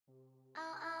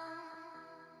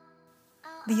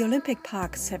The Olympic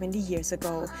Park 70 years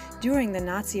ago. During the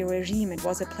Nazi regime, it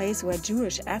was a place where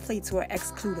Jewish athletes were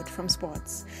excluded from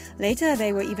sports. Later,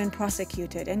 they were even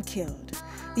prosecuted and killed.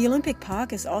 The Olympic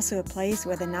Park is also a place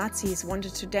where the Nazis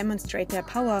wanted to demonstrate their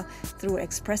power through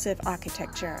expressive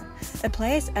architecture. A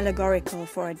place allegorical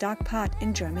for a dark part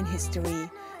in German history.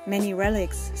 Many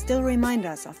relics still remind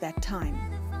us of that time.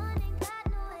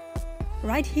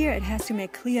 Right here it has to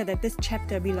make clear that this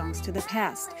chapter belongs to the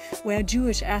past. Where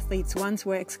Jewish athletes once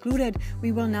were excluded,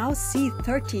 we will now see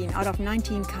 13 out of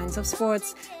 19 kinds of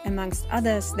sports. Amongst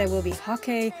others, there will be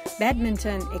hockey,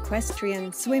 badminton,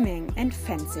 equestrian, swimming and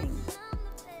fencing.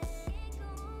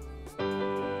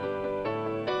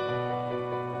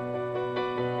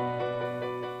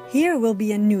 Here will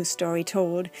be a new story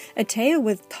told, a tale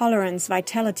with tolerance,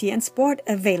 vitality and sport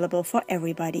available for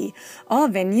everybody. All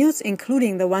venues,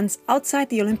 including the ones outside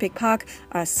the Olympic Park,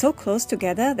 are so close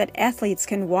together that athletes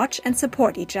can watch and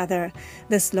support each other.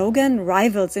 The slogan,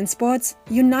 "Rivals in Sports,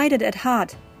 United at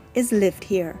Heart," is lived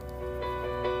here.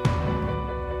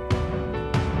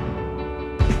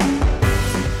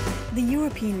 The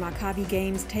European Maccabi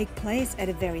Games take place at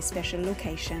a very special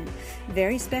location.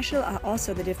 Very special are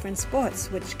also the different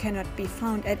sports which cannot be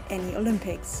found at any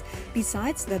Olympics.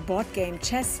 Besides the board game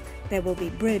chess, there will be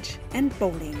bridge and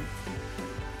bowling.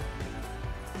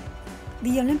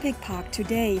 The Olympic Park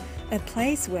today, a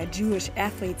place where Jewish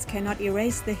athletes cannot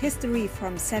erase the history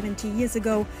from 70 years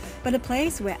ago, but a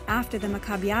place where after the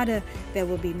Maccabiade there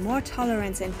will be more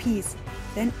tolerance and peace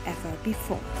than ever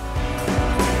before.